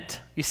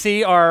You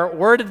see, our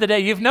word of the day,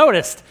 you've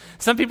noticed,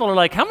 some people are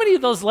like, how many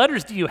of those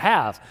letters do you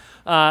have?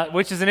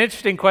 Which is an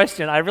interesting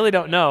question. I really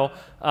don't know.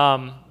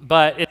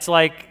 But it's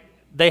like,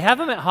 they have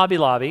them at Hobby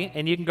Lobby,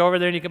 and you can go over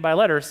there and you can buy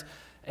letters.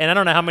 And I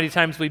don't know how many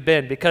times we've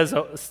been, because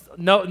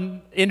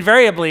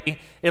invariably,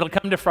 it'll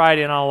come to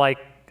Friday, and I'll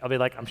be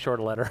like, I'm short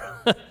a letter.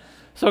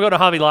 So I'll go to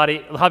Hobby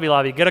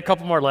Lobby, get a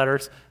couple more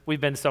letters.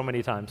 We've been so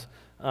many times.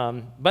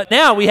 But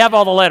now we have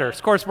all the letters.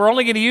 Of course, we're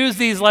only going to use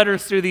these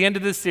letters through the end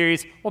of this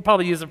series. We'll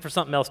probably use them for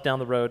something else down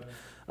the road.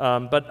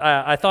 But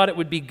I thought it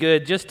would be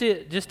good just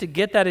to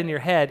get that in your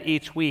head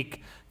each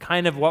week,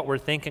 kind of what we're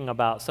thinking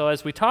about. So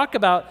as we talk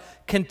about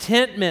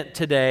contentment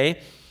today,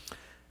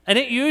 and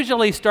it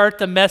usually starts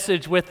the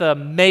message with a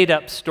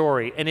made-up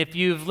story. And if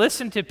you've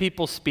listened to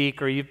people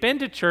speak or you've been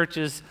to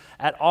churches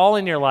at all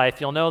in your life,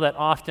 you'll know that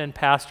often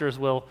pastors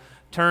will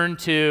turn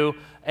to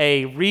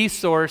a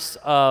resource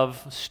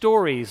of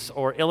stories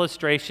or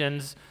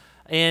illustrations,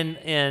 and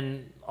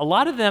a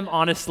lot of them,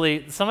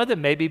 honestly, some of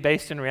them may be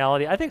based in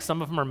reality. I think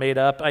some of them are made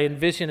up. I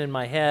envision in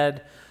my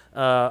head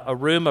a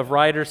room of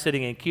writers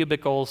sitting in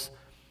cubicles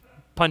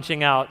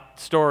punching out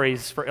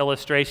stories for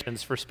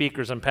illustrations for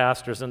speakers and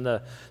pastors, and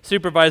the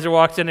supervisor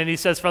walks in and he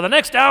says, for the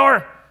next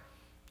hour,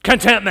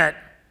 contentment,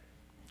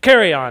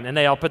 carry on, and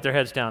they all put their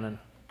heads down.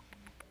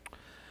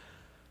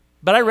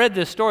 But I read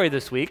this story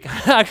this week.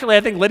 Actually,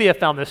 I think Lydia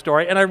found this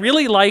story, and I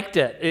really liked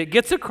it. It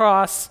gets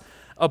across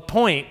a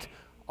point,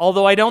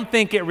 although I don't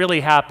think it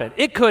really happened.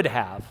 It could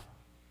have,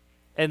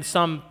 and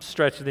some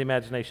stretch of the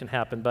imagination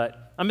happened,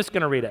 but I'm just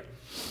going to read it.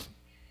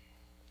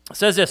 It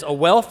says this: a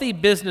wealthy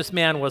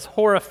businessman was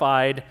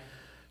horrified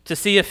to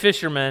see a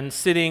fisherman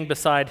sitting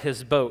beside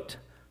his boat,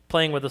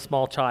 playing with a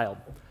small child.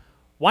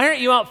 Why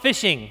aren't you out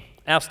fishing?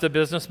 Asked the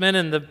businessman,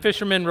 and the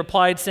fisherman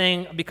replied,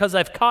 saying, because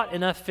I've caught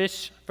enough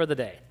fish for the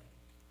day.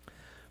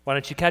 Why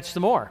don't you catch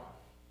some more?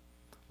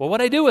 Well,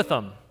 what'd I do with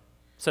them?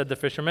 Said the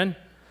fisherman.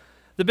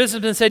 The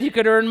businessman said you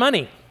could earn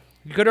money.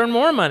 You could earn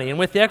more money, and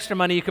with the extra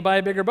money, you could buy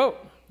a bigger boat.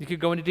 You could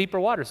go into deeper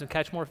waters and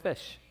catch more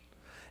fish.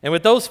 And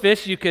with those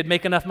fish, you could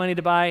make enough money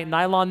to buy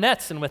nylon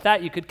nets, and with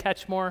that, you could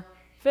catch more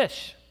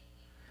fish.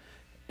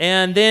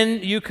 And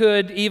then you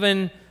could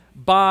even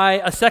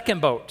buy a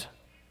second boat,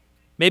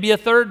 maybe a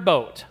third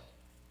boat.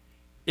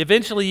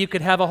 Eventually, you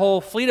could have a whole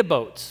fleet of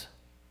boats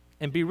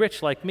and be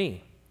rich like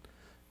me.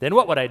 Then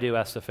what would I do?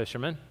 Asked the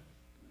fisherman.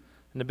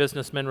 And the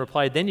businessman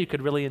replied, then you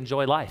could really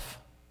enjoy life.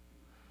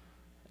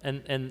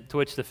 And to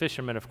which the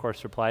fisherman, of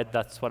course, replied,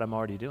 that's what I'm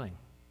already doing.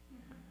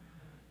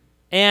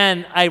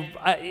 And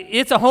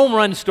it's a home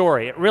run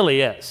story. It really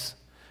is.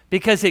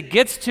 Because it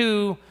gets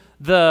to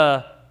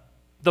the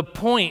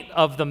point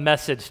of the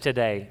message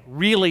today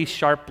really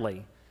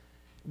sharply,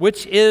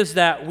 which is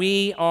that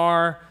we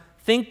are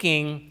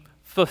thinking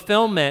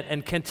fulfillment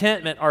and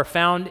contentment are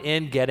found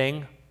in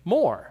getting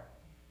more.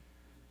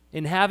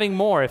 In having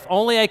more. If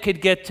only I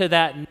could get to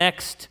that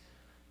next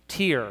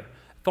tier.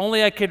 If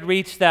only I could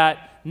reach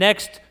that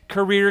next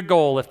career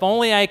goal. If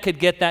only I could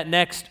get that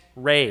next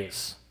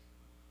raise.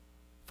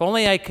 If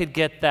only I could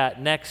get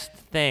that next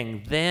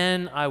thing,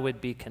 then I would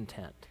be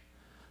content.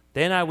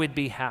 Then I would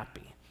be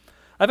happy.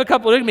 I have there's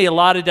going to be a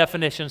lot of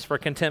definitions for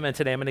contentment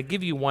today. I'm going to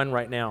give you one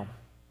right now.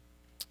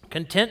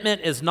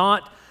 Contentment is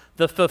not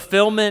the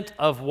fulfillment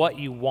of what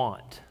you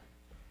want.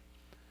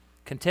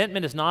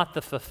 Contentment is not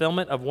the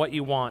fulfillment of what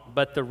you want,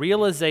 but the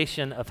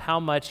realization of how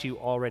much you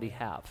already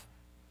have.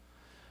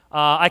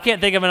 I can't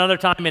think of another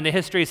time in the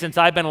history since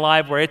I've been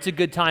alive where it's a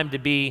good time to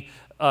be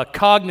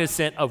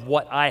cognizant of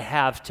what I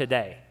have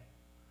today,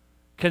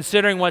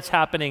 considering what's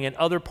happening in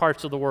other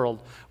parts of the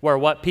world where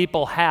what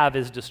people have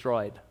is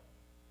destroyed,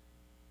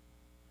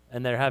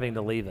 and they're having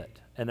to leave it,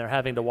 and they're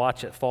having to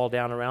watch it fall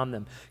down around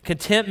them.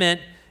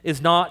 Contentment is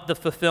not the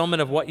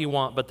fulfillment of what you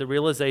want, but the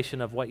realization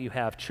of what you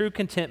have. True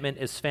contentment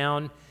is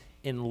found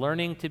in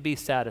learning to be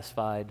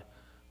satisfied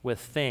with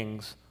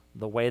things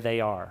the way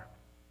they are.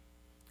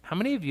 How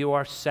many of you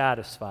are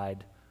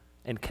satisfied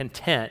and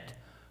content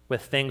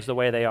with things the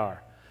way they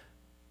are?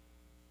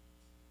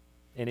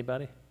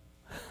 Anybody?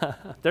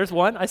 There's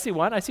one. I see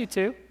one. I see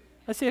two.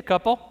 I see a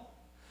couple.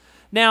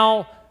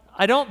 Now,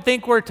 I don't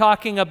think we're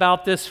talking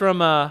about this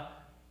from a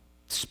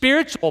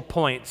spiritual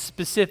point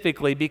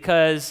specifically,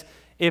 because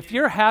if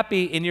you're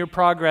happy in your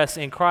progress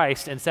in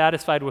Christ and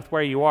satisfied with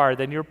where you are,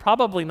 then you're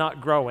probably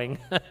not growing.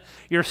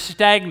 You're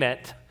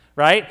stagnant,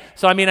 right?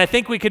 So, I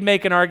think we could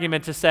make an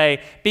argument to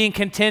say being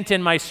content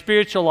in my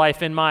spiritual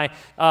life, in my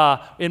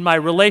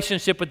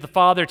relationship with the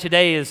Father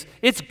today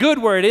it's good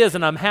where it is,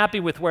 and I'm happy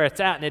with where it's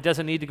at, and it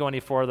doesn't need to go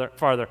any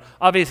farther.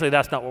 Obviously,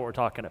 that's not what we're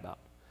talking about.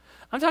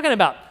 I'm talking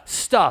about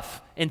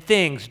stuff and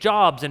things,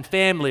 jobs and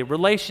family,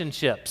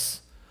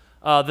 relationships,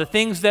 the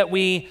things that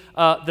we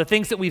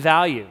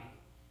value.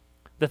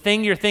 The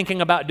thing you're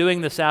thinking about doing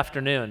this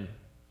afternoon,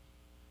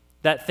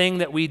 that thing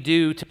that we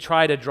do to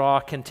try to draw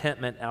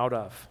contentment out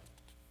of.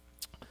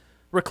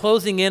 We're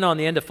closing in on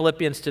the end of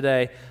Philippians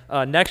today.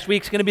 Next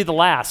week's going to be the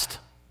last.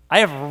 I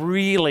have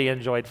really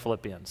enjoyed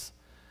Philippians.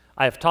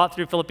 I have taught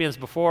through Philippians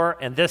before,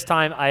 and this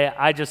time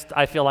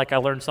I feel like I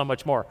learned so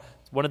much more.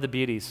 It's one of the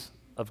beauties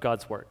of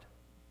God's Word.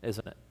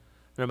 isn't it?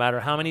 No matter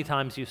how many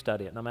times you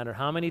study it, no matter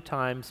how many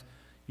times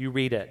you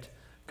read it,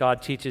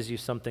 God teaches you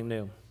something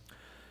new.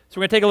 So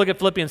we're going to take a look at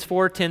Philippians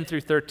 4:10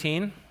 through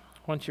 13.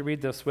 Why don't you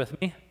read this with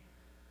me?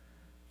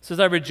 It says,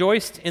 I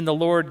rejoiced in the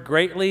Lord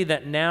greatly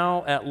that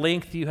now at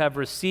length you have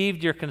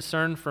received your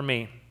concern for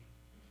me.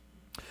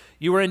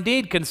 You were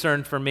indeed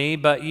concerned for me,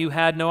 but you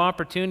had no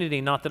opportunity,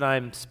 not that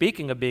I'm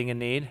speaking of being in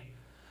need.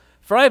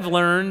 For I have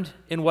learned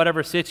in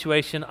whatever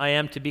situation I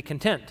am to be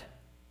content.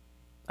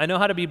 I know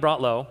how to be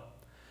brought low,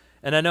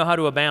 and I know how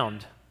to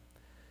abound.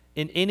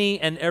 In any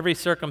and every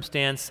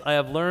circumstance, I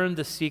have learned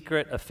the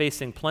secret of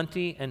facing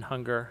plenty and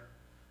hunger,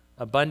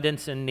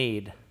 abundance and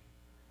need.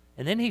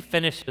 And then he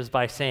finishes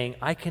by saying,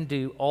 I can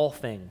do all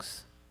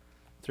things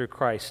through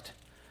Christ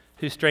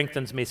who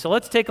strengthens me. So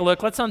let's take a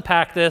look. Let's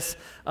unpack this.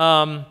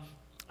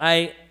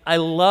 I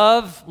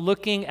love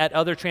looking at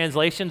other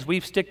translations.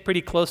 We've stick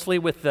pretty closely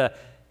with the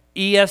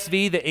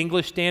ESV, the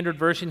English Standard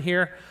Version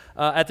here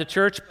at the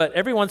church, but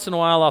every once in a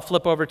while I'll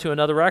flip over to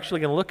another. We're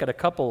actually going to look at a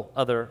couple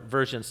other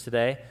versions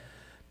today.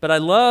 But I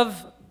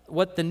love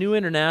what the New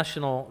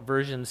International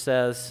Version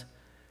says.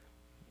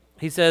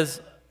 He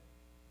says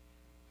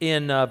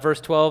in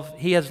verse 12,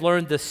 he has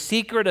learned the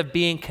secret of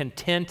being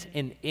content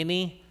in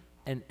any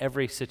and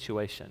every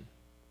situation.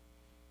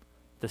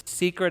 The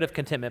secret of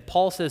contentment.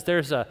 Paul says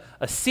there's a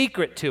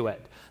secret to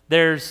it.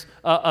 There's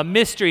a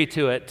mystery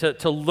to it,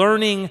 to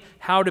learning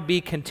how to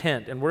be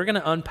content. And we're going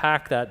to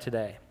unpack that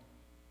today.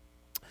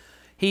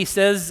 He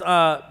says,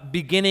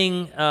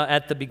 beginning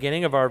at the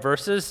beginning of our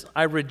verses,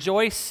 I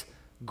rejoice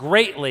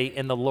greatly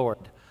in the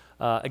Lord.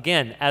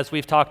 Again, as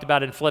we've talked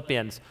about in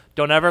Philippians,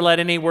 don't ever let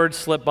any words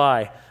slip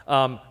by.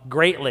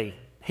 Greatly.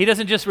 He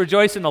doesn't just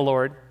rejoice in the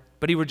Lord,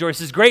 but he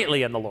rejoices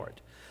greatly in the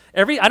Lord.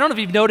 I don't know if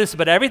you've noticed,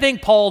 but everything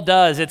Paul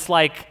does, it's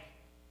like,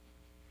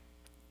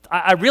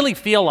 I really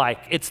feel like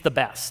it's the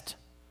best.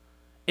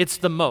 It's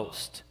the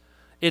most.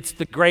 It's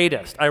the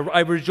greatest. I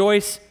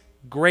rejoice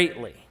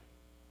greatly.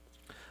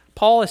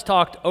 Paul has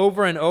talked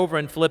over and over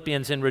in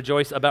Philippians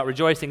about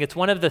rejoicing. It's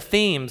one of the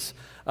themes.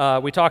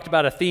 We talked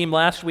about a theme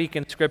last week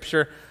in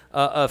Scripture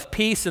of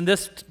peace, and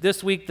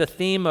this week the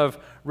theme of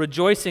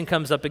rejoicing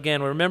comes up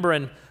again. We remember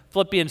in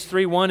Philippians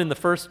 3:1 in the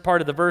first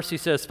part of the verse, he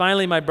says,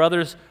 finally, my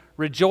brothers,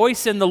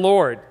 rejoice in the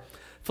Lord.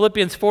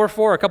 Philippians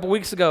 4:4, a couple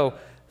weeks ago,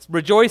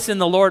 rejoice in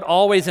the Lord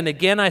always, and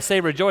again I say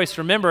rejoice.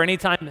 Remember,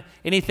 anytime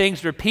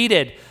anything's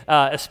repeated,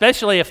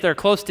 especially if they're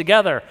close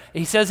together,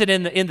 he says it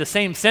in the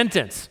same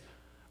sentence.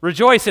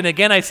 Rejoice, and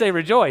again I say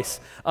rejoice.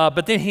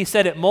 But then he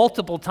said it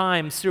multiple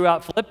times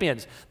throughout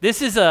Philippians.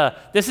 This is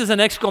an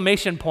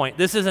exclamation point.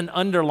 This is an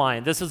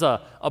underline. This is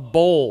a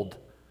bold.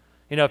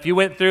 You know, if you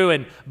went through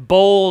and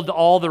bold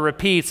all the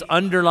repeats,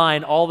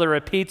 underline all the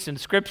repeats in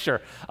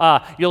Scripture,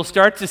 you'll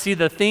start to see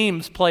the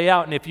themes play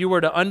out. And if you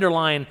were to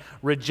underline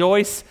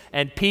rejoice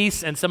and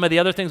peace and some of the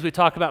other things we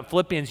talk about in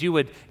Philippians, you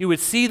would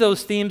see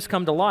those themes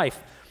come to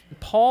life.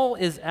 Paul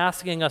is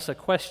asking us a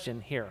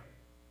question here.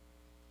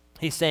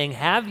 He's saying,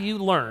 have you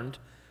learned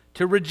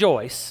to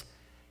rejoice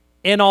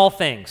in all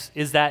things?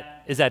 Is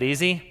that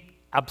easy?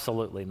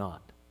 Absolutely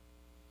not.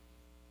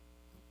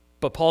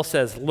 But Paul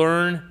says,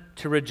 learn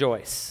to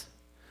rejoice.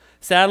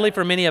 Sadly,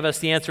 for many of us,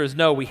 the answer is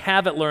no. We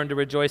haven't learned to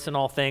rejoice in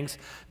all things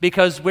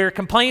because we're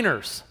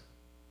complainers,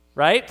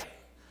 right?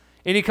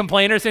 Any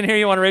complainers in here?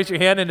 You want to raise your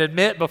hand and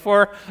admit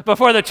before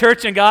the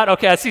church and God?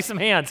 Okay, I see some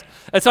hands.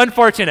 It's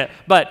unfortunate,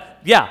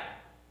 but yeah,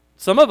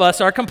 some of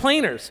us are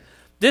complainers.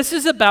 This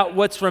is about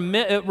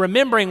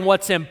remembering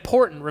what's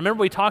important.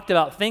 Remember we talked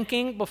about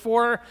thinking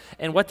before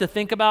and what to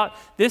think about?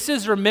 This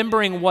is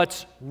remembering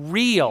what's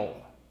real,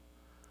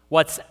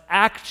 what's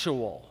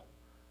actual,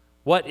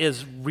 what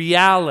is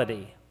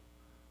reality,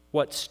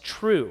 what's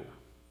true.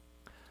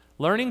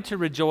 Learning to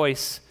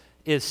rejoice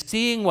is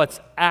seeing what's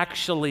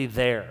actually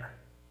there,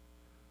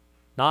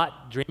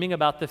 not dreaming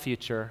about the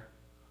future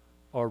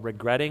or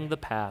regretting the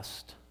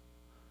past,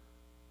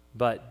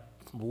 but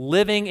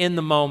living in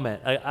the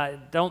moment. I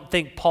don't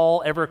think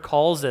Paul ever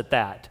calls it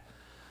that,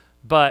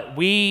 but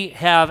we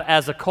have,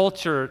 as a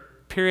culture,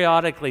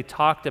 periodically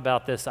talked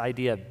about this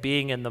idea of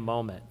being in the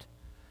moment,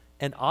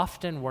 and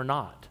often we're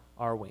not,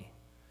 are we?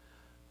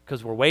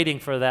 Because we're waiting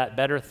for that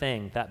better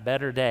thing, that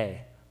better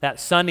day, that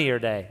sunnier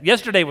day.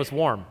 Yesterday was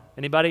warm.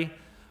 Anybody?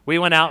 We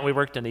went out and we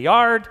worked in the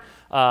yard.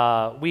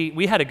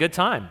 We had a good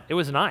time. It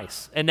was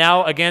nice. And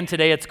now, again,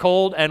 today it's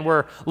cold, and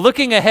we're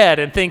looking ahead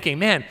and thinking,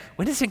 man,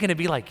 when is it going to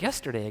be like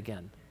yesterday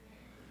again?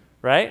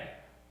 Right?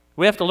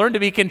 We have to learn to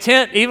be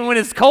content even when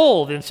it's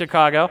cold in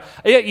Chicago.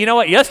 You know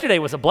what? Yesterday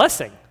was a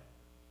blessing.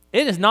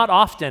 It is not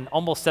often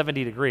almost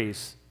 70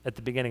 degrees at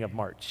the beginning of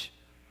March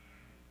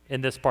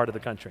in this part of the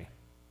country.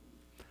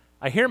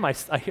 I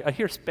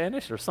hear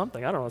Spanish or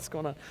something. I don't know what's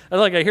going on.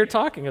 I hear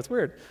talking. It's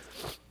weird.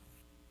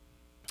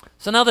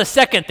 So now the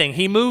second thing,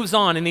 he moves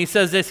on and he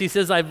says this. He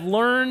says, I've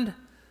learned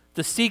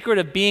the secret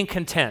of being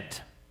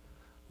content.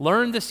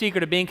 Learn the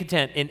secret of being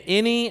content in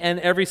any and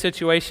every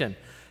situation.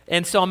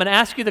 And so I'm going to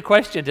ask you the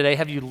question today,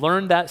 have you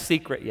learned that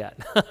secret yet?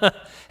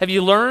 Have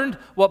you learned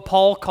what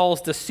Paul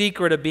calls the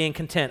secret of being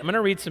content? I'm going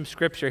to read some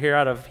scripture here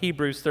out of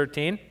Hebrews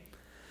 13.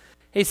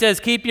 He says,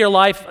 keep your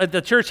life,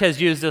 the church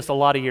has used this a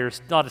lot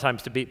of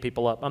times to beat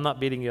people up. I'm not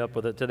beating you up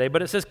with it today,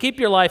 but it says, keep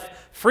your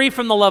life free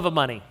from the love of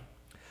money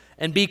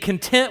and be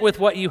content with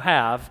what you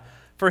have,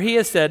 for he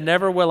has said,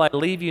 never will I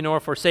leave you nor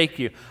forsake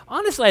you.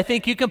 Honestly, I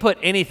think you can put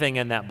anything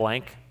in that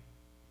blank.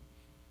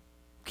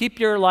 Keep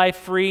your life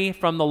free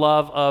from the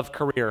love of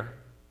career.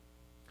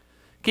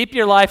 Keep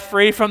your life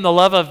free from the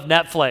love of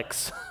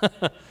Netflix,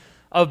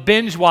 of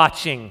binge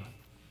watching,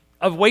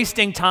 of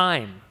wasting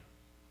time.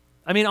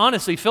 I mean,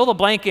 honestly, fill the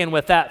blank in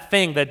with that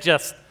thing that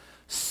just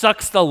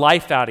sucks the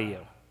life out of you.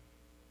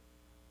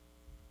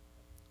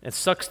 It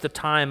sucks the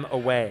time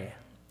away.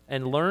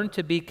 And learn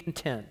to be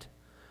content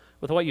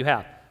with what you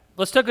have.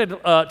 Let's take a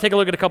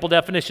look at a couple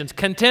definitions.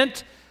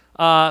 Content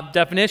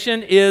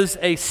definition is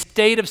a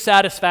state of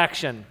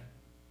satisfaction,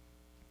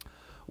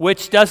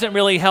 which doesn't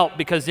really help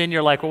because then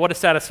you're like, well, what is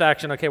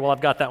satisfaction? Okay, well, I've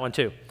got that one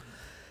too.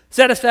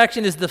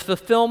 Satisfaction is the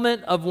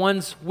fulfillment of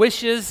one's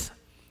wishes,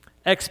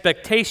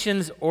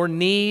 expectations, or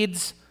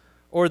needs,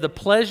 or the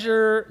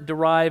pleasure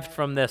derived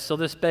from this. So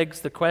this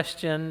begs the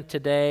question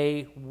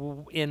today,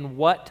 in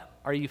what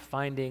are you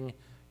finding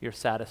your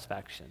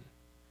satisfaction?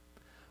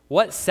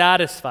 What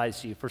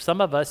satisfies you? For some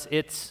of us,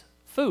 it's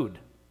food,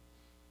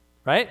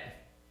 right?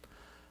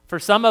 For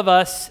some of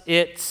us,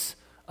 it's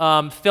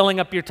filling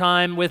up your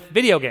time with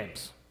video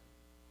games,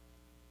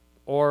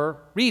 or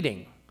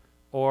reading,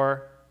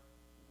 or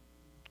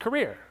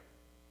career,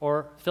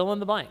 or fill in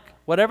the blank.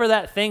 Whatever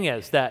that thing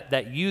is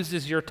that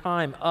uses your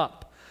time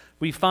up.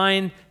 We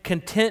find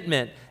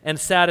contentment and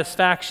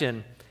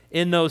satisfaction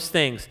in those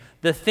things.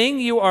 The thing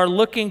you are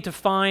looking to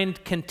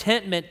find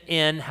contentment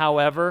in,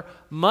 however,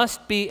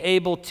 must be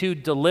able to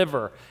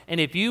deliver. And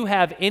if you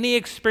have any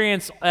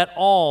experience at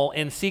all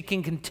in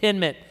seeking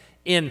contentment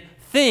in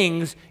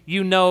things,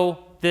 you know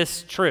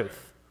this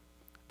truth.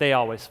 They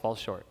always fall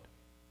short.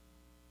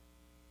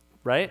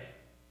 Right?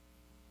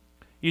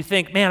 You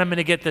think, man, I'm going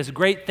to get this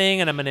great thing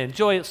and I'm going to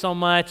enjoy it so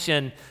much.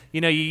 And,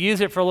 you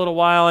use it for a little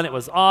while and it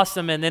was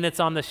awesome. And then it's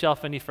on the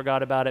shelf and you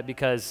forgot about it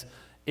because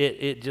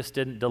it just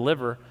didn't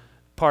deliver,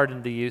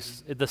 pardon the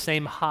use, the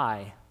same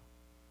high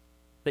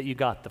that you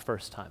got the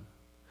first time.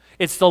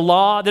 It's the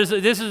law. This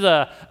is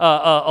a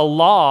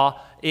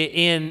law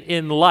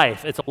in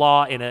life. It's a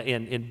law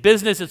in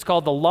business. It's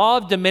called the law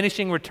of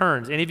diminishing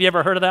returns. Any of you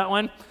ever heard of that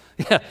one?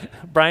 Yeah,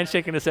 Brian's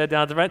shaking his head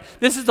down at the front.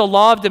 This is the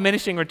law of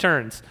diminishing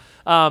returns.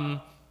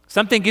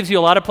 Something gives you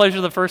a lot of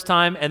pleasure the first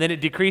time, and then it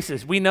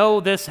decreases. We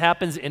know this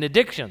happens in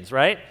addictions,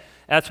 right?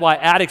 That's why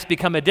addicts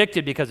become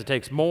addicted, because it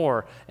takes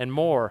more and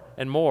more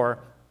and more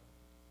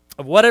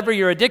of whatever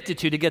you're addicted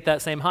to get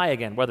that same high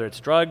again, whether it's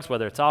drugs,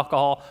 whether it's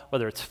alcohol,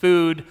 whether it's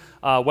food,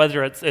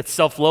 whether it's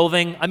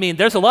self-loathing. I mean,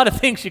 there's a lot of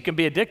things you can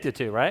be addicted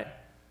to, right?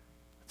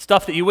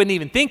 Stuff that you wouldn't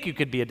even think you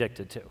could be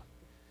addicted to.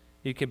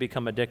 You can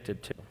become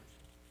addicted to.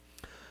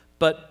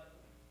 But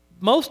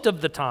most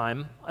of the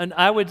time, and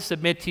I would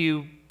submit to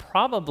you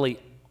probably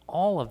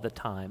all of the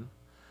time,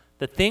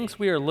 the things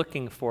we are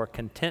looking for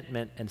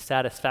contentment and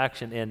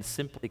satisfaction in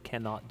simply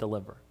cannot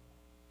deliver.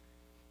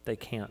 They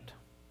can't.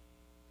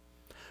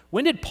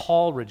 When did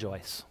Paul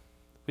rejoice?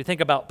 We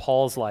think about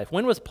Paul's life.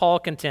 When was Paul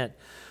content?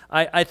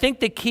 I think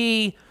the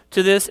key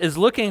to this is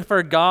looking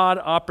for God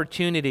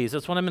opportunities.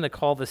 That's what I'm going to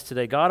call this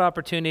today, God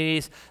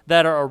opportunities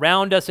that are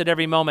around us at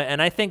every moment. And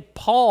I think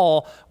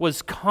Paul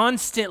was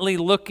constantly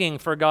looking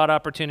for God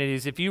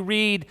opportunities. If you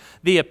read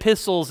the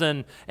epistles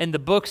and the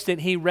books that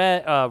he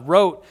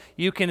wrote,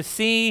 you can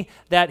see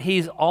that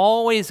he's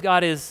always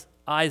got his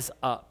eyes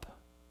up.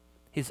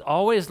 He's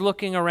always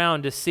looking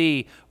around to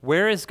see,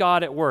 where is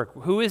God at work?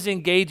 Who is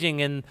engaging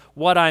in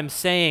what I'm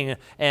saying?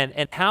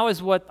 And how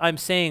is what I'm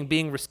saying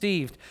being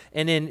received?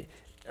 And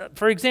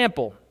for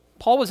example,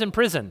 Paul was in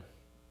prison.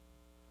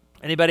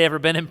 Anybody ever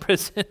been in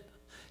prison?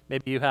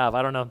 Maybe you have.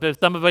 I don't know. If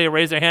somebody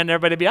raise their hand,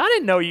 everybody be, I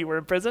didn't know you were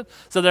in prison.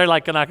 So they're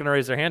like not going to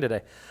raise their hand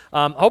today.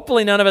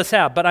 Hopefully none of us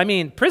have. But I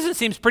mean, prison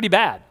seems pretty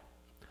bad.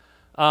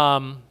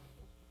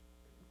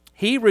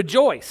 He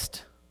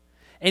rejoiced.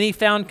 And he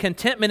found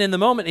contentment in the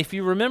moment. If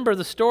you remember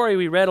the story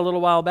we read a little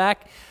while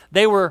back,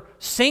 they were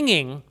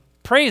singing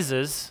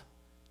praises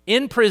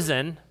in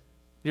prison.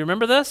 Do you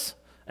remember this?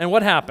 And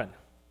what happened?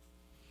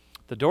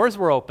 The doors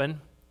were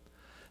open.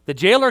 The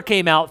jailer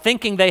came out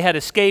thinking they had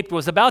escaped,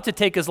 was about to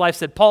take his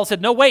life. Paul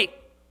said, no, wait.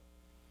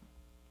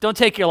 Don't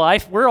take your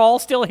life. We're all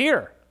still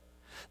here.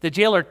 The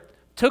jailer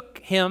took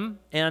him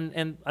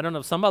and I don't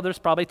know, some others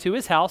probably to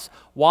his house,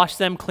 washed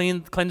them,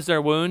 cleansed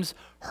their wounds,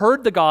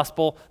 heard the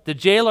gospel. The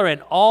jailer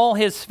and all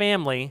his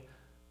family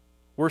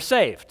were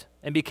saved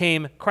and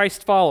became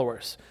Christ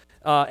followers.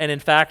 And in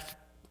fact,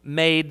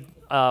 made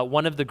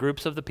one of the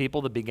groups of the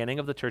people the beginning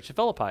of the church of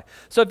Philippi.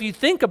 So if you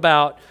think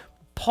about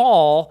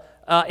Paul,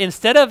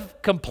 instead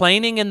of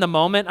complaining in the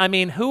moment, I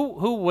mean,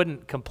 who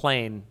wouldn't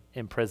complain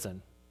in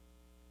prison,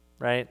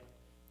 right?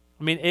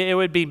 I mean, it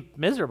would be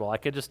miserable. I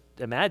could just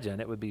imagine.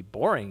 It would be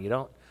boring. You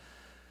don't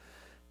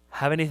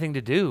have anything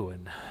to do,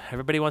 and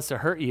everybody wants to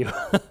hurt you.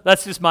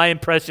 That's just my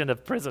impression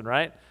of prison,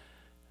 right?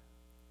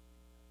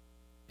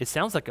 It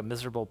sounds like a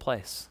miserable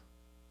place.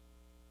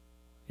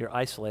 You're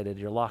isolated.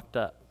 You're locked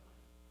up.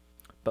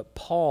 But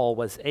Paul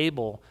was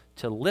able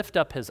to lift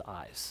up his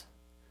eyes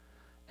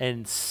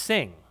and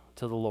sing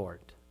to the Lord.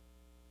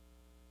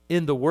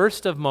 In the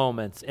worst of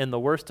moments, in the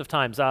worst of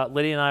times.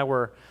 Lydia and I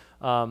were,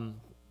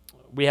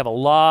 we have a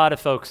lot of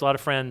folks, a lot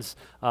of friends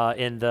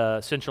in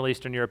the Central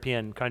Eastern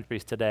European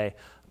countries today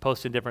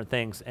posting different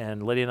things.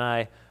 And Lydia and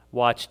I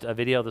watched a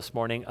video this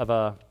morning of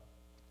a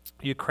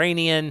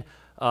Ukrainian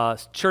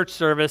church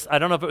service. I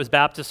don't know if it was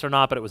Baptist or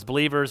not, but it was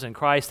believers in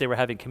Christ. They were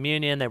having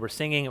communion. They were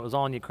singing. It was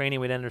all in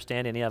Ukrainian. We didn't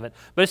understand any of it.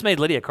 But it just made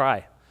Lydia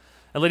cry.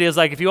 And Lydia's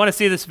like, if you want to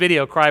see this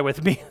video, cry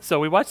with me. So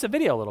we watched the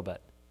video a little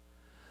bit.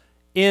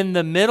 In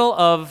the middle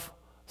of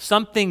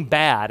something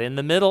bad, in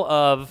the middle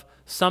of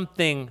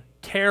something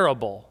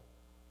terrible,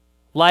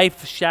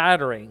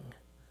 life-shattering,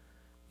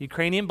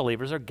 Ukrainian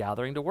believers are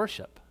gathering to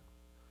worship.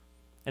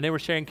 And they were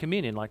sharing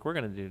communion like we're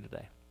going to do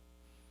today.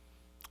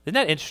 Isn't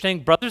that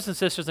interesting? Brothers and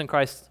sisters in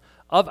Christ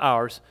of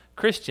ours,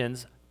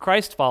 Christians,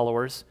 Christ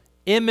followers,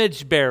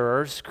 image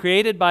bearers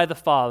created by the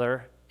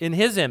Father in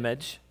his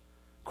image,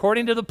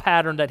 according to the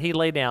pattern that he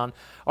laid down,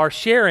 are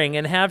sharing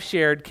and have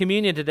shared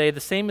communion today the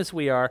same as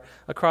we are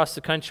across the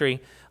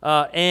country.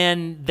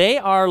 And they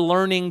are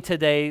learning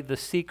today the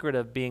secret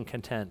of being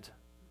content.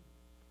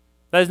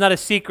 That is not a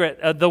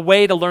secret, the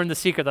way to learn the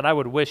secret that I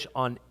would wish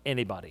on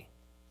anybody.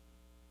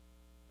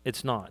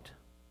 It's not.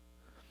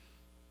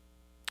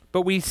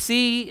 But we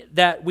see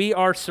that we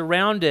are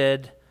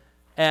surrounded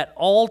at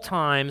all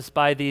times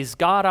by these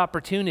God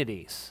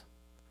opportunities.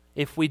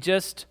 If we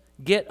just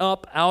get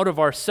up out of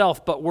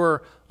ourself, but we're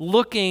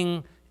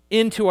looking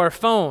into our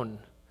phone.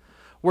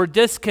 We're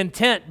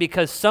discontent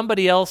because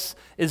somebody else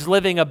is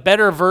living a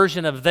better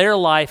version of their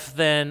life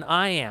than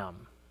I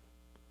am.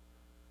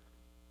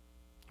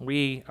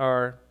 We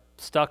are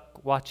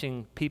stuck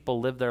watching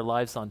people live their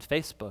lives on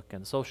Facebook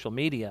and social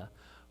media,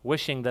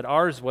 wishing that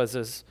ours was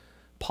as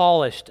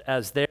polished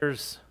as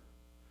theirs,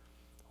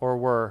 or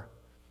we're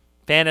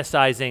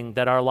fantasizing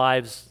that our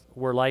lives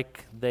were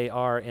like they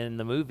are in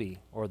the movie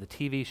or the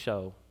TV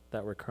show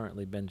that we're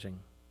currently binging.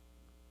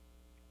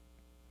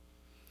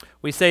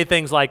 We say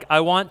things like,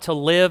 I want to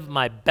live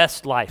my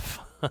best life.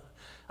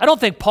 I don't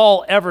think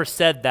Paul ever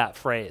said that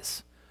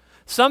phrase.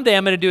 Someday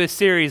I'm going to do a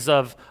series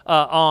of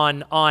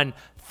on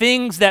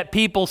things that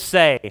people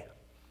say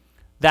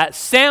that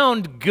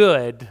sound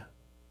good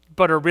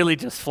but are really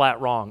just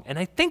flat wrong. And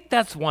I think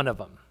that's one of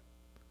them.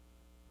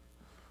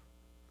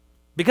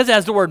 Because it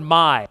has the word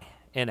my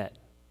in it,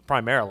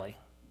 primarily.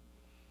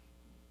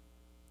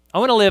 I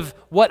want to live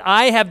what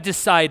I have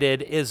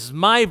decided is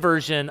my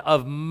version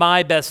of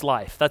my best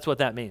life. That's what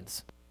that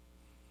means.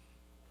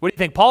 What do you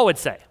think Paul would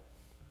say?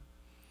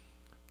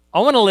 I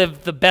want to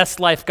live the best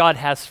life God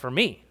has for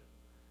me.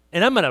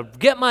 And I'm going to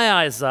get my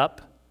eyes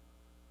up.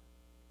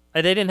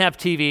 And they didn't have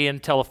TV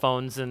and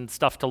telephones and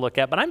stuff to look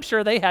at, but I'm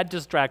sure they had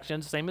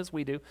distractions, same as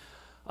we do.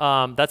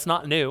 That's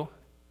not new.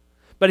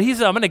 But he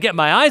said, I'm going to get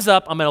my eyes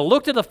up. I'm going to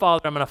look to the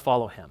Father. I'm going to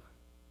follow him.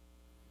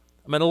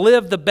 I'm going to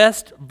live the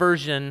best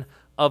version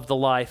of the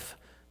life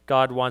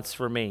God wants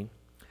for me.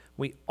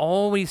 We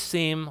always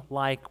seem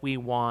like we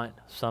want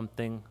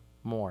something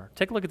more.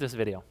 Take a look at this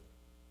video.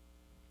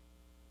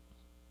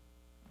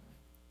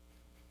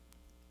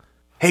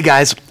 Hey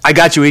guys, I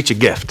got you each a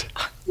gift.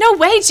 No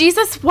way,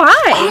 Jesus, why?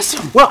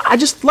 Awesome. Well, I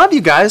just love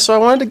you guys, so I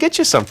wanted to get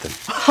you something.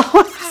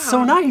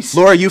 So nice.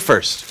 Laura, you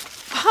first.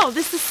 Wow,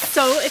 this is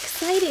so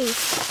exciting.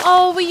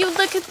 Oh, will you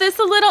look at this,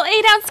 a little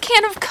 8-ounce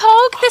can of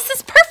Coke? This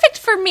is perfect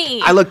for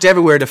me. I looked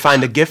everywhere to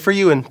find a gift for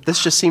you, and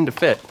this just seemed to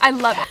fit. I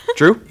love it.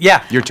 Drew?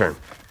 Yeah. Your turn.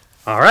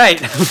 All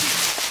right.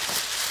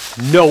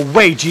 No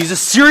way, Jesus.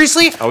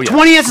 Seriously? Oh, yeah.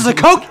 20 ounces of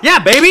Coke? Yeah,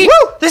 baby.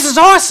 Woo! This is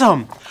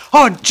awesome.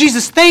 Oh,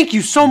 Jesus, thank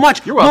you so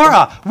much. You're welcome.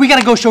 Laura, we got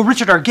to go show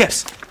Richard our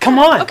gifts. Come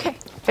on. Okay.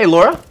 Hey,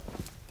 Laura,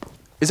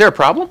 is there a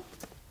problem?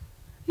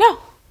 No.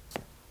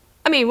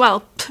 I mean,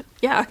 well,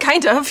 yeah,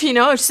 kind of, you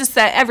know. It's just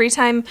that every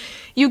time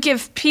you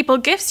give people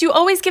gifts, you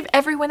always give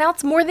everyone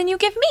else more than you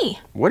give me.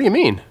 What do you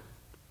mean?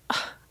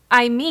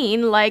 I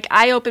mean, like,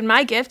 I open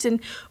my gift and,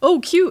 oh,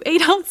 cute,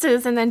 8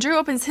 ounces. And then Drew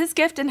opens his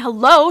gift and,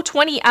 hello,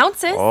 20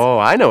 ounces. Oh,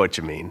 I know what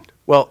you mean.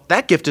 Well,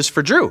 that gift is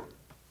for Drew.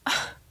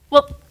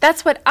 Well,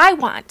 that's what I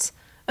want.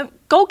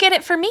 Go get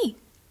it for me.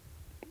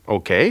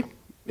 Okay,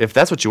 if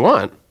that's what you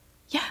want.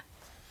 Yeah.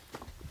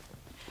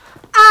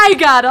 I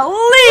got a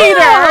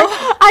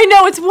liter! I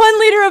know, it's 1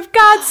 liter of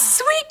God's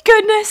sweet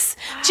goodness.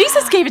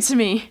 Jesus gave it to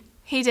me.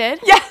 He did?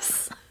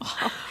 Yes.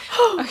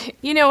 Okay,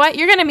 you know what?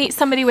 You're going to meet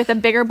somebody with a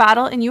bigger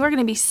bottle, and you are going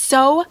to be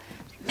so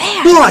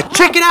mad. Laura,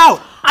 check it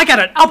out. I got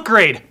an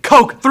upgrade.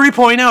 Coke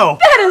 3.0.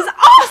 That is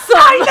awesome!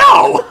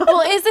 I know!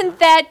 Well, isn't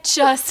that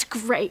just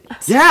great?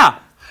 Yeah.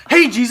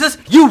 Hey, Jesus,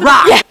 you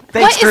rock. Yeah.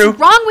 Thanks, What Drew. is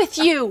wrong with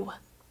you?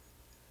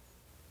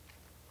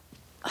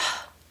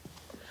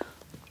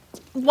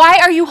 Why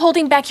are you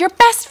holding back your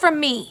best from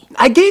me?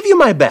 I gave you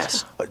my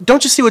best.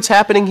 Don't you see what's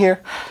happening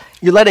here?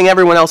 You're letting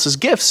everyone else's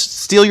gifts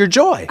steal your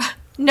joy.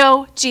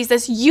 No,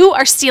 Jesus, you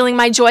are stealing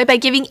my joy by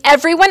giving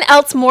everyone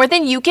else more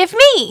than you give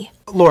me.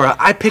 Laura,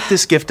 I picked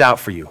this gift out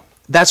for you.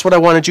 That's what I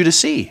wanted you to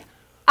see.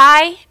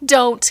 I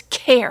don't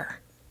care.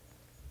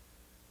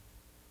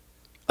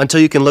 Until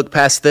you can look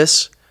past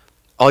this,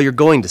 all you're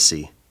going to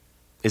see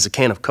is a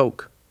can of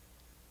Coke.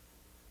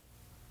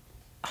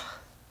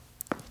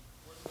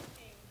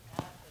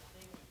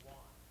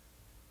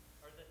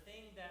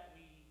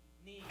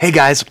 Hey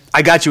guys,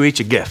 I got you each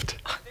a gift.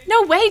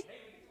 No way.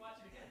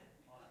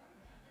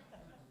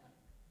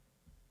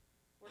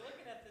 We're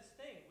looking at this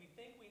thing we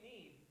think we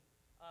need,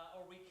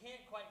 or we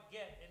can't quite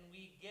get, and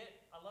we get,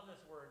 I love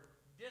this word,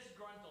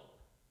 disgruntled.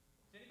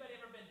 Has anybody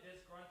ever been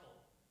disgruntled?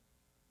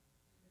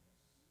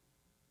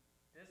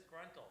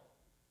 Disgruntled.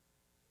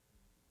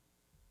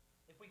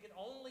 If we could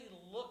only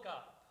look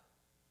up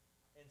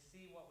and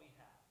see what we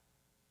have.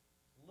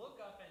 Look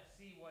up and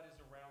see what is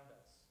around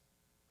us.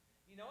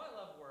 You know, I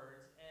love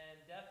words and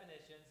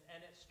definitions,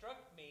 and it struck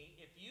me,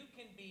 if you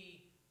can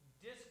be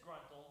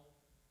disgruntled,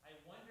 I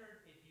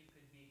wondered if you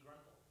could be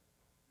gruntled.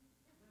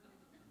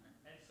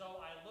 And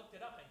so I looked it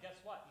up, and guess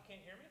what? You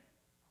can't hear me?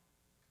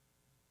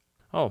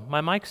 Oh,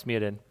 my mic's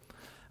muted.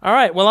 All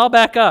right, well, I'll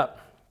back up.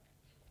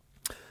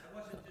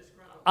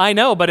 I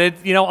know, but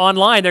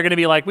online they're going to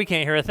be like, we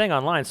can't hear a thing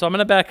online, so I'm going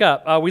to back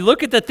up. We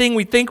look at the thing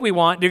we think we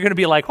want, you're going to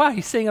be like, wow,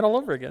 he's saying it all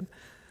over again.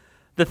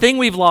 The thing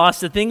we've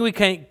lost, the thing we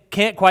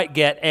can't quite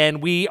get,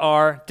 and we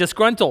are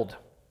disgruntled.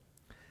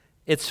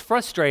 It's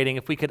frustrating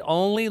if we could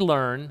only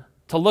learn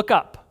to look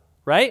up,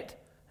 right?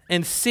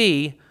 And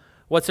see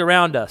what's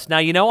around us. Now,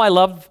 I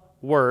love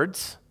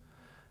words,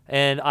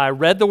 and I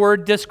read the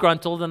word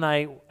disgruntled, and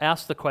I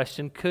asked the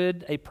question,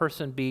 could a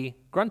person be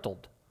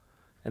gruntled?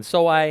 And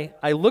so I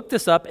looked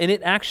this up, and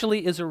it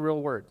actually is a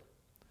real word.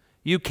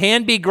 You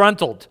can be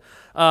gruntled.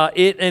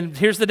 And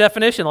here's the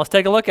definition. Let's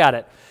take a look at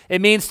it.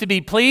 It means to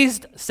be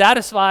pleased,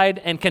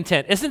 satisfied, and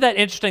content. Isn't that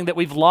interesting that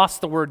we've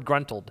lost the word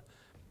gruntled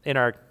in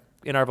our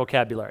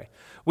vocabulary?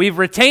 We've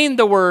retained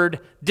the word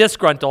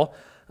disgruntle,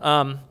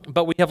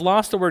 but we have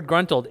lost the word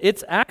gruntled.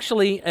 It's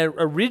actually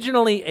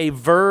originally a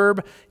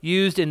verb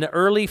used in the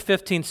early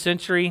 15th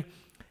century,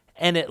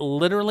 and it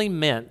literally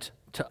meant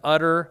to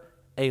utter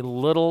a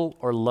little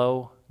or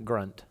low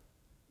grunt.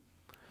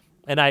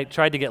 And I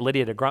tried to get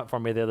Lydia to grunt for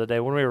me the other day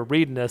when we were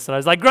reading this, and I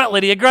was like, grunt,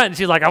 Lydia, grunt. And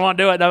she's like, I won't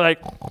do it. And I'm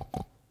like,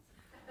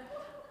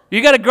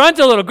 you got to grunt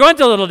a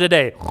little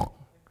today.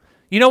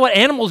 You know what?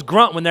 Animals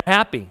grunt when they're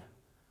happy,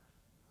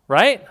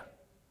 right?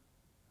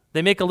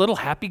 They make a little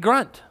happy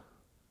grunt.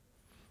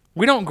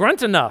 We don't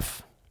grunt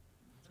enough.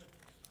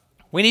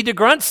 We need to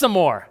grunt some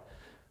more.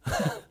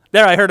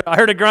 There, I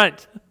heard a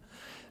grunt.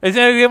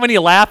 Isn't it when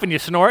you laugh and you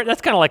snort?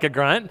 That's kind of like a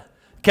grunt.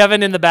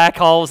 Kevin in the back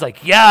hall was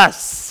like,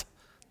 yes,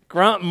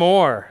 grunt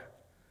more.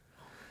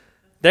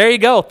 There you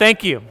go.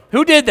 Thank you.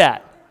 Who did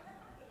that?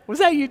 Was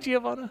that you,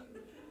 Giovanna?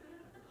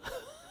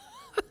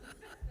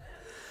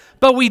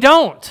 But we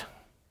don't.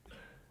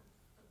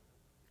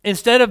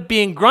 Instead of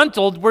being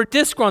gruntled, we're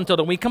disgruntled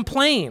and we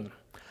complain.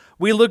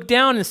 We look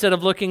down instead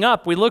of looking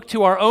up. We look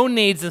to our own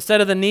needs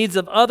instead of the needs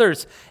of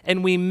others,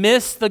 and we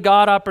miss the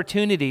God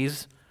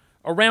opportunities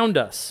around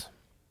us.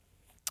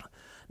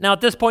 Now,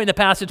 at this point in the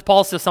passage,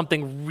 Paul says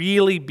something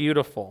really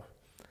beautiful.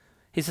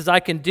 He says, I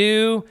can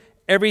do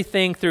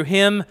everything through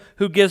him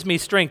who gives me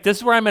strength. This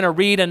is where I'm going to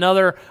read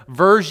another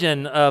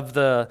version of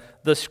the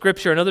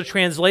scripture, another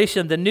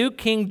translation. The New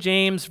King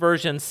James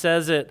Version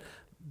says it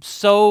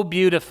so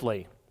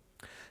beautifully.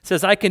 It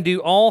says, I can do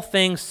all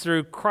things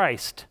through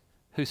Christ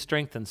who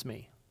strengthens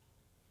me.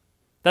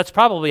 That's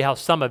probably how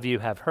some of you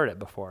have heard it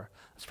before.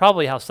 That's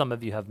probably how some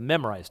of you have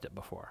memorized it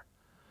before.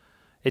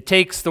 It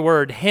takes the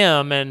word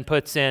him and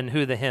puts in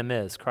who the him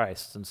is,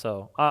 Christ. And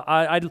so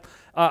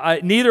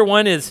neither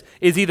one is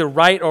either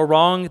right or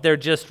wrong. They're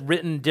just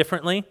written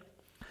differently.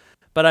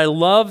 But I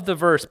love the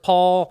verse.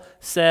 Paul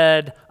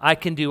said, I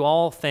can do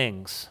all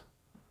things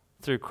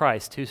through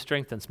Christ who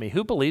strengthens me.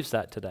 Who believes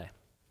that today?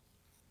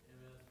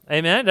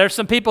 Amen. There's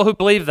some people who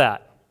believe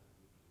that.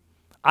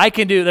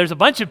 There's a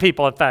bunch of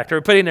people, in fact, who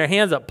are putting their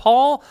hands up.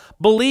 Paul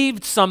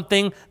believed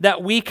something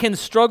that we can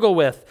struggle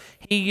with.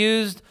 He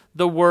used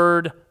the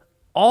word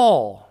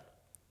all.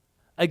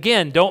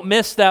 Again, don't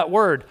miss that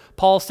word.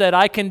 Paul said,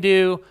 I can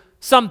do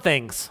some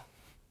things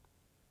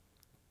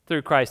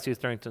through Christ who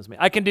strengthens me.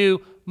 I can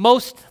do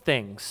most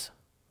things.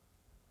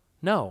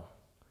 No.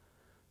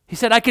 He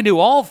said, I can do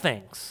all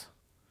things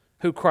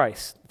through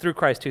Christ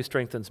who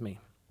strengthens me.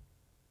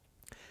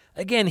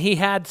 Again, he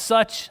had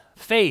such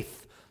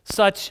faith,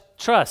 such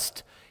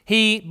trust.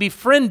 He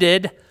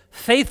befriended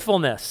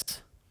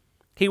faithfulness.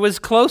 He was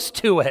close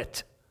to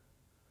it.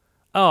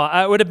 Oh,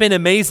 it would have been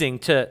amazing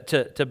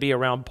to be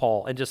around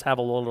Paul and just have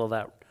a little of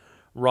that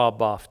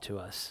rub off to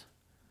us.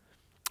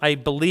 I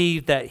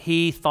believe that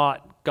he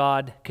thought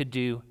God could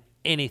do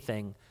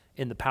anything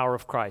in the power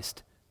of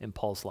Christ in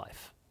Paul's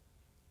life.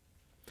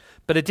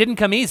 But it didn't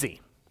come easy.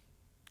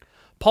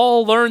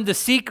 Paul learned the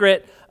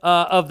secret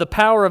of the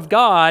power of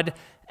God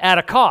at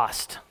a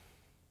cost.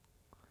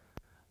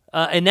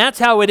 And that's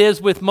how it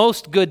is with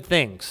most good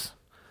things.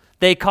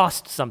 They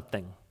cost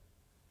something.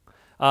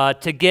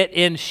 To get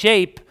in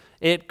shape,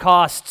 it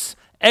costs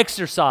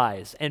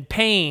exercise and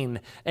pain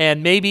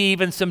and maybe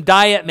even some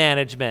diet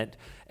management.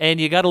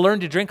 And you got to learn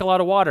to drink a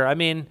lot of water. I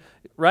mean,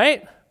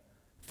 right?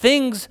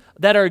 Things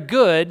that are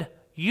good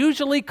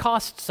usually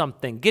costs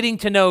something. Getting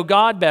to know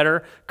God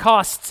better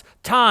costs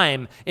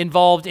time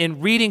involved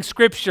in reading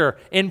Scripture,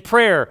 in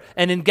prayer,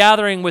 and in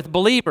gathering with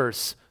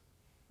believers.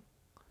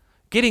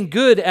 Getting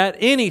good at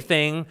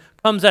anything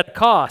comes at a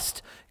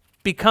cost.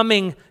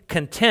 Becoming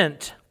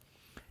content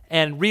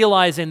and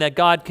realizing that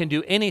God can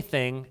do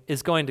anything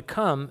is going to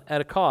come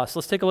at a cost.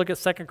 Let's take a look at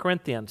 2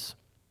 Corinthians.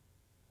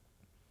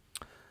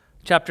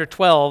 Chapter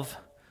 12,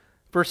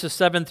 verses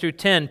 7 through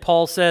 10,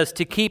 Paul says,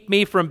 to keep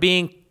me from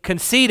being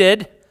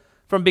conceited,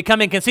 from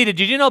becoming conceited.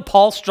 Did you know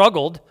Paul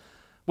struggled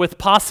with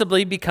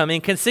possibly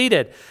becoming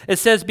conceited? It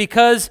says,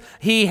 because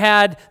he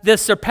had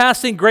this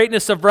surpassing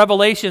greatness of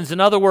revelations. In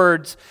other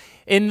words,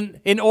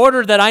 in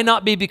order that I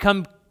not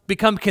become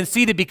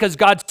conceited, because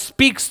God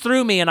speaks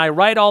through me and I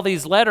write all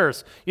these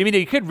letters. You mean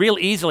you could real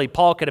easily,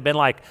 Paul could have been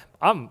like,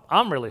 I'm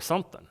really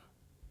something.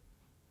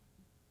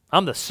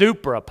 I'm the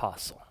super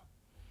apostle.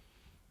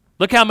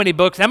 Look how many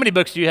books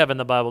do you have in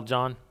the Bible,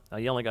 John? Oh,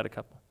 you only got a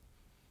couple.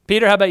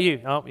 Peter, how about you?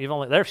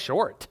 Oh, they're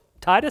short.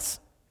 Titus?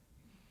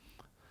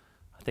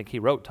 I think he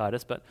wrote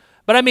Titus, but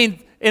I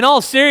mean, in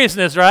all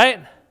seriousness,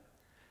 right?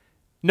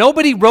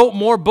 Nobody wrote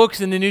more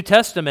books in the New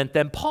Testament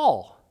than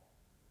Paul.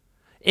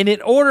 And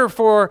in order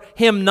for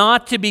him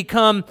not to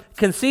become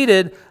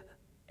conceited,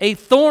 a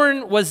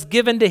thorn was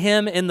given to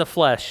him in the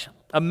flesh,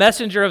 a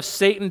messenger of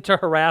Satan to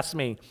harass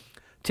me,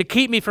 to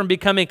keep me from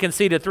becoming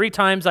conceited. 3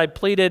 times I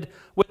pleaded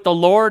with the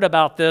Lord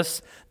about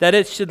this, that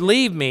it should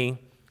leave me.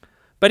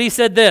 But he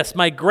said this,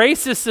 my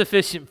grace is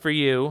sufficient for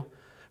you,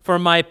 for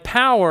my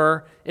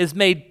power is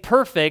made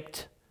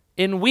perfect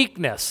in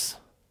weakness.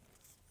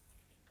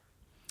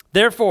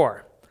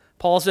 Therefore,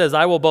 Paul says,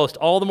 I will boast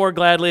all the more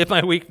gladly of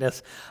my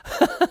weakness.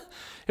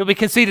 He'll be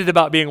conceited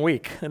about being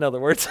weak, in other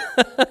words.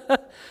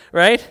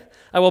 Right?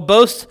 I will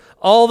boast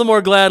all the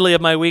more gladly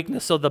of my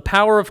weakness, so the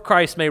power of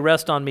Christ may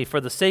rest on me.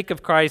 For the sake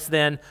of Christ,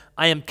 then,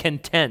 I am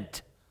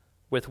content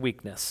with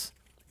weakness,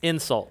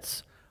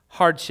 insults,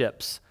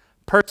 hardships,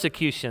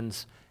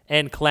 persecutions,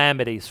 and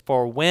calamities.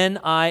 For when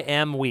I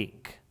am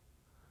weak,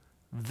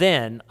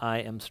 then I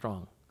am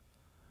strong.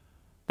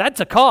 That's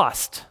a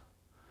cost.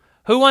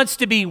 Who wants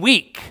to be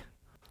weak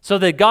so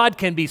that God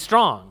can be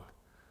strong?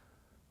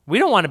 We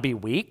don't want to be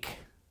weak.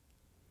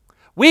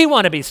 We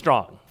want to be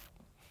strong.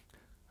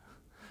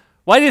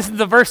 Why doesn't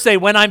the verse say,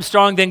 when I'm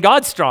strong, then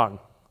God's strong?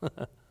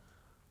 It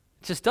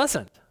just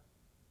doesn't.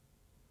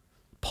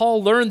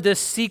 Paul learned this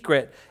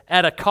secret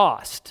at a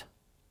cost.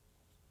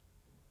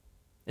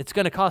 It's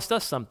going to cost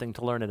us something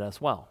to learn it as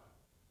well.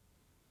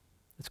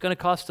 It's going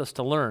to cost us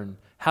to learn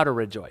how to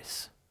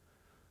rejoice,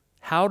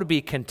 how to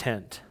be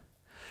content,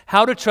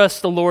 how to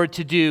trust the Lord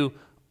to do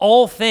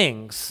all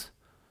things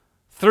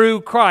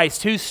through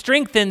Christ, who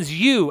strengthens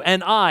you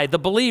and I, the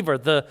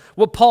believer,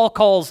 what Paul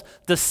calls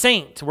the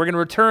saint. We're going to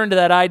return to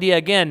that idea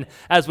again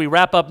as we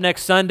wrap up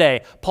next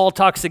Sunday. Paul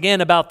talks again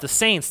about the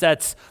saints.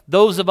 That's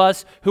those of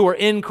us who are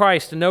in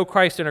Christ and know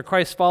Christ and are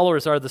Christ's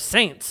followers are the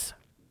saints.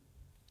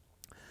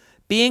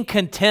 Being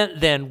content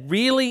then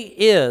really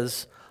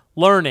is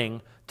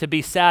learning to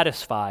be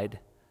satisfied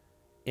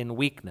in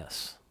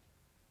weakness.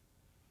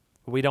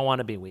 We don't want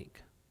to be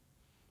weak.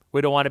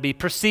 We don't want to be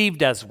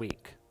perceived as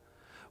weak.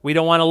 We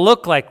don't want to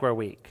look like we're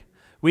weak.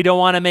 We don't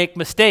want to make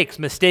mistakes.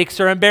 Mistakes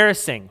are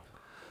embarrassing.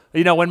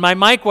 You know, when my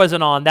mic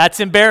wasn't on,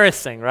 that's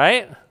embarrassing,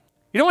 right?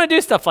 You don't want to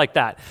do stuff like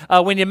that.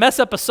 When you mess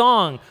up a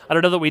song, I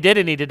don't know that we did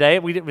any today.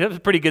 It was a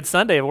pretty good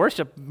Sunday of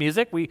worship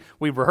music. We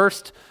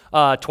rehearsed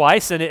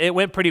twice, and it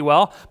went pretty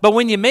well. But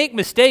when you make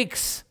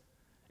mistakes,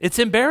 it's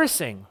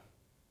embarrassing.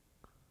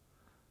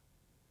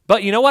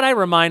 But you know what I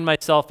remind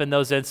myself in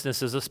those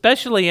instances,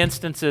 especially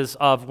instances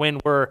of when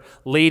we're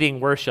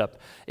leading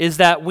worship, is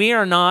that we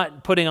are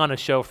not putting on a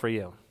show for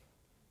you.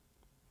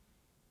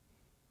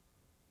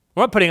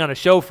 We're not putting on a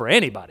show for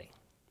anybody.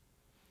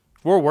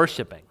 We're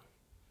worshiping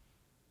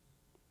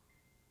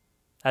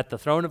at the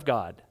throne of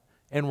God,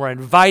 and we're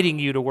inviting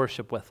you to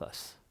worship with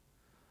us.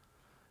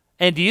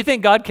 And do you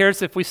think God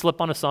cares if we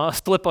slip on a song,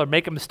 slip or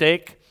make a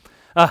mistake,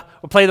 or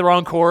play the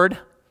wrong chord?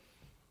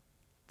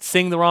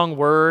 Sing the wrong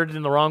word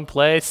in the wrong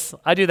place.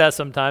 I do that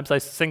sometimes. I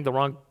sing the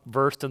wrong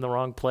verse in the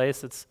wrong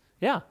place.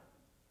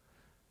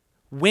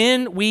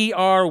 When we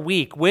are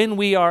weak, when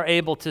we are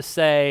able to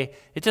say,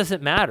 it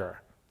doesn't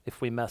matter if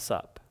we mess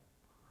up.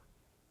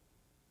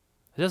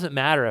 It doesn't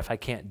matter if I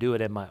can't do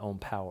it in my own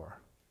power.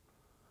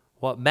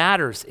 What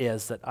matters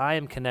is that I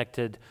am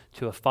connected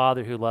to a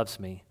Father who loves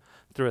me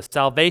through a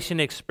salvation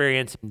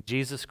experience in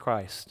Jesus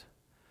Christ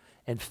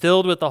and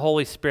filled with the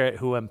Holy Spirit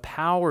who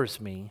empowers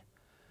me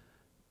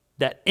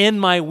that in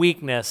my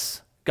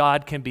weakness,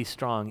 God can be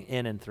strong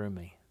in and through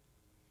me.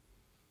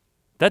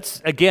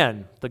 That's,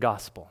 again, the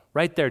gospel,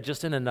 right there,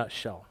 just in a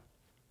nutshell.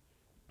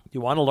 Do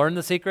you want to learn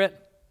the secret?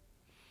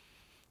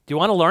 Do you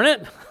want to learn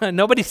it?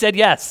 Nobody said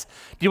yes.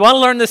 Do you want to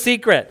learn the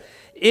secret?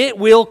 It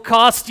will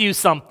cost you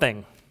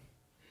something.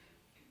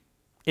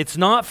 It's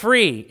not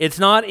free, it's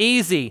not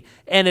easy,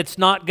 and it's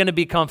not going to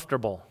be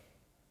comfortable.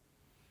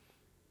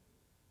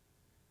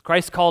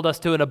 Christ called us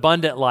to an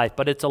abundant life,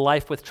 but it's a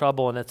life with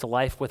trouble and it's a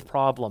life with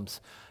problems.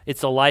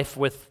 It's a life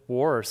with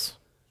wars.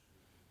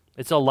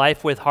 It's a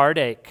life with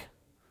heartache.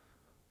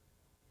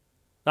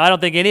 I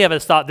don't think any of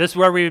us thought this is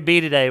where we would be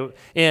today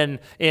in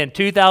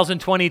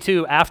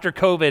 2022 after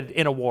COVID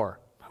in a war.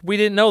 We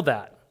didn't know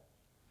that.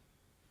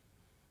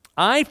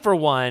 I, for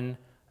one,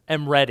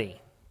 am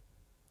ready.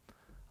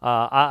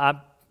 I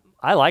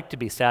like to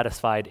be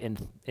satisfied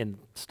in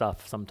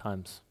stuff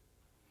sometimes.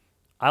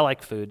 I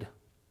like food.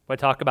 I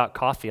talk about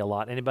coffee a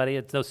lot. Anybody?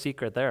 It's no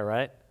secret there,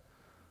 right?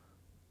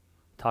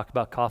 Talk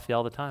about coffee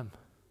all the time.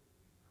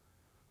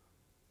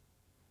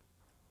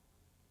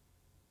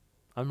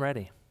 I'm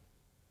ready.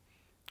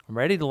 I'm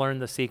ready to learn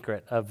the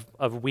secret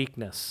of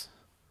weakness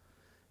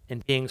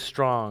and being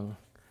strong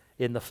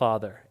in the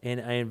Father.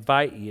 And I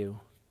invite you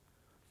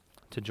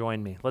to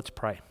join me. Let's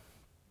pray.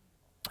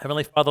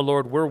 Heavenly Father,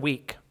 Lord, we're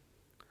weak.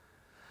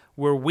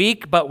 We're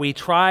weak, but we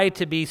try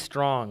to be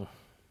strong.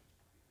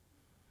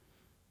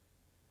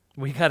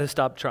 We got to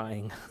stop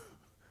trying.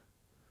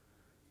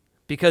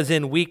 Because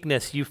in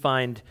weakness, you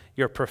find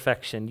your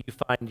perfection. You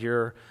find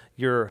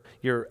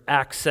your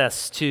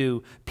access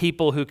to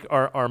people who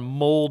are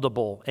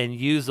moldable and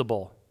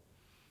usable.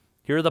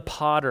 You're the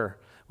potter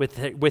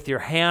with your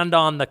hand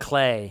on the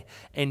clay,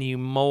 and you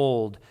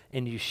mold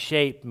and you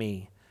shape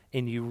me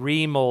and you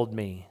remold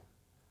me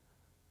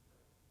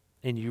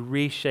and you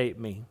reshape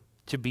me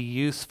to be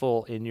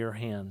useful in your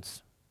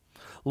hands.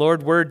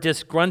 Lord, we're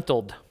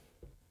disgruntled,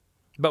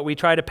 but we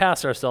try to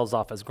pass ourselves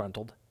off as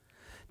gruntled.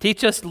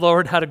 Teach us,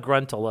 Lord, how to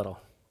grunt a little.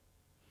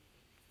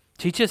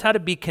 Teach us how to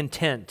be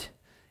content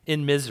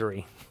in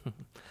misery.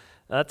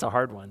 That's a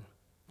hard one.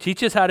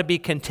 Teach us how to be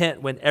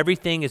content when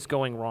everything is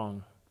going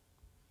wrong.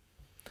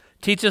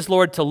 Teach us,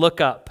 Lord, to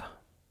look up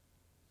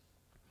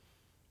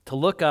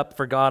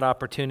for God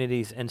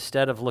opportunities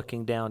instead of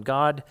looking down.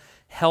 God,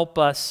 help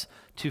us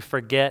to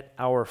forget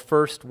our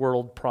first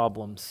world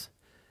problems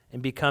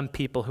and become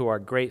people who are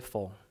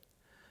grateful,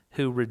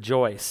 who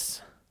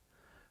rejoice,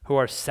 who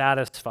are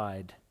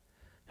satisfied,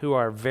 who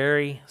are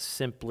very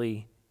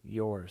simply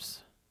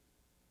yours.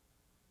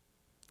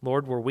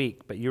 Lord, we're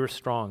weak, but you are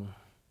strong.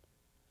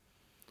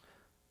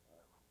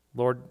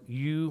 Lord,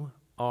 you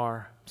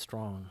are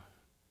strong.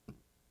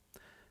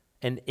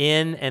 And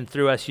in and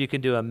through us, you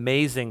can do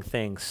amazing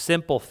things,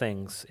 simple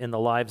things in the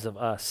lives of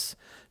us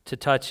to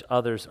touch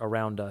others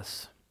around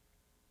us.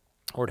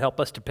 Lord, help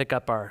us to pick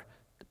up our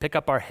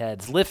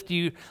heads. Lift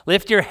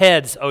your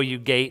heads, O you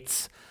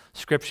gates.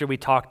 Scripture we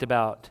talked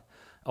about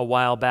a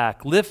while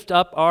back. Lift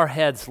up our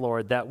heads,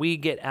 Lord, that we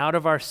get out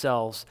of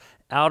ourselves,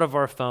 out of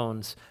our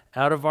phones,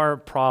 out of our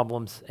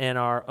problems and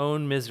our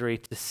own misery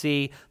to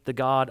see the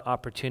God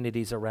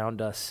opportunities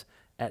around us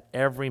at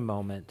every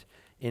moment,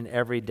 in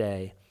every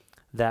day,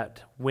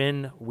 that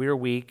when we're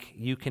weak,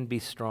 you can be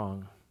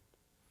strong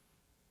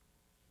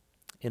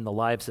in the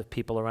lives of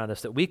people around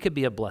us, that we could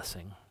be a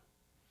blessing.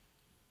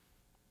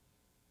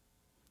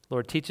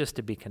 Lord, teach us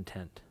to be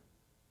content.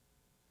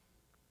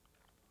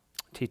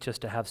 Teach us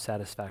to have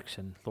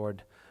satisfaction.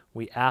 Lord,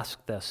 we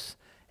ask this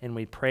and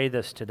we pray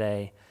this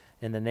today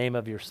in the name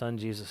of your Son,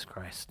 Jesus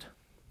Christ.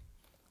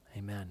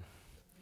 Amen.